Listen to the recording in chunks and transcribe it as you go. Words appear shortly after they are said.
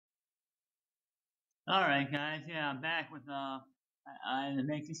All right, guys. Yeah, I'm back with I had to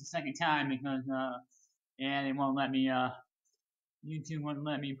make this a second time because yeah, they won't let me YouTube wouldn't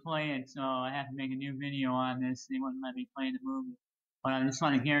let me play it, so I have to make a new video on this. They wouldn't let me play the movie, but I just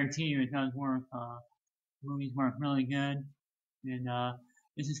want to guarantee you it does work. Movies work really good, and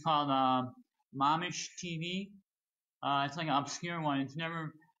this is called Momish TV. It's like an obscure one.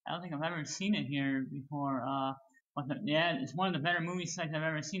 I don't think I've ever seen it here before. Yeah, it's one of the better movie sites I've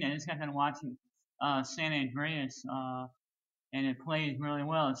ever seen. I just got done watching San Andreas, and it plays really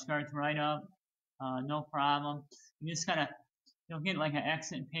well. It starts right up, no problem. You just gotta, you'll get like an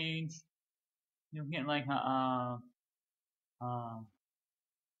exit page. You'll get uh,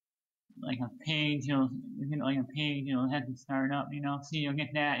 like a page. You'll get like a page. You'll have to start up. So you'll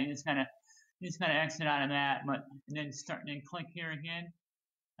get that. You just gotta exit out of that, and then click here again.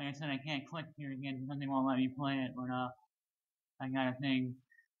 Like I said, I can't click here again because they won't let me play it. But I got a thing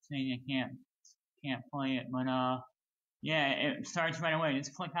saying I can't play it. But yeah, it starts right away.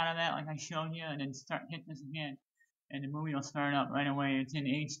 Just click out of that like I showed you, and then hit this again, and the movie will start up right away. It's in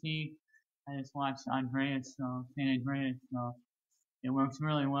HD. I just watched San Andreas, so it works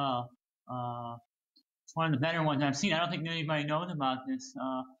really well. It's one of the better ones I've seen. I don't think anybody knows about this.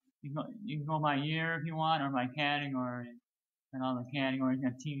 You can go by year if you want, or by category, and all the categories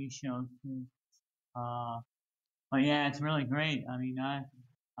got TV shows too. Uh, but yeah, it's really great.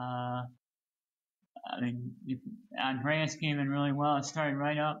 Uh, I mean, Andreas came in really well. It started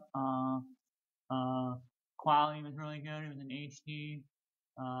right up. Uh, Quality was really good. It was in HD.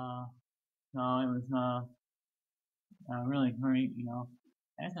 Uh, so it was really great.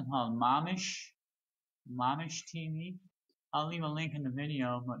 That's called Momish TV. I'll leave a link in the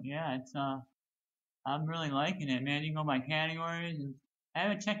video, but yeah, I'm really liking it, man. You can go by categories, and I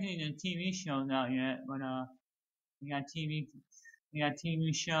haven't checked any of the TV shows out yet, but we got TV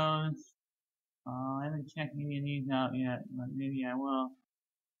shows. I haven't checked any of these out yet, but maybe I will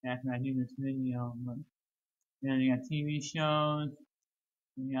after I do this video. But yeah, you got TV shows.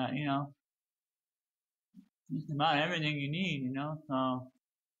 You got, just about everything you need. So,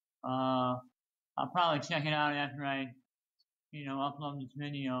 I'll probably check it out after I, upload this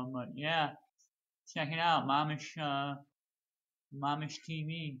video. But yeah, check it out, Momish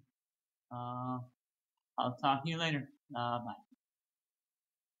TV. Uh, I'll talk to you later. Bye.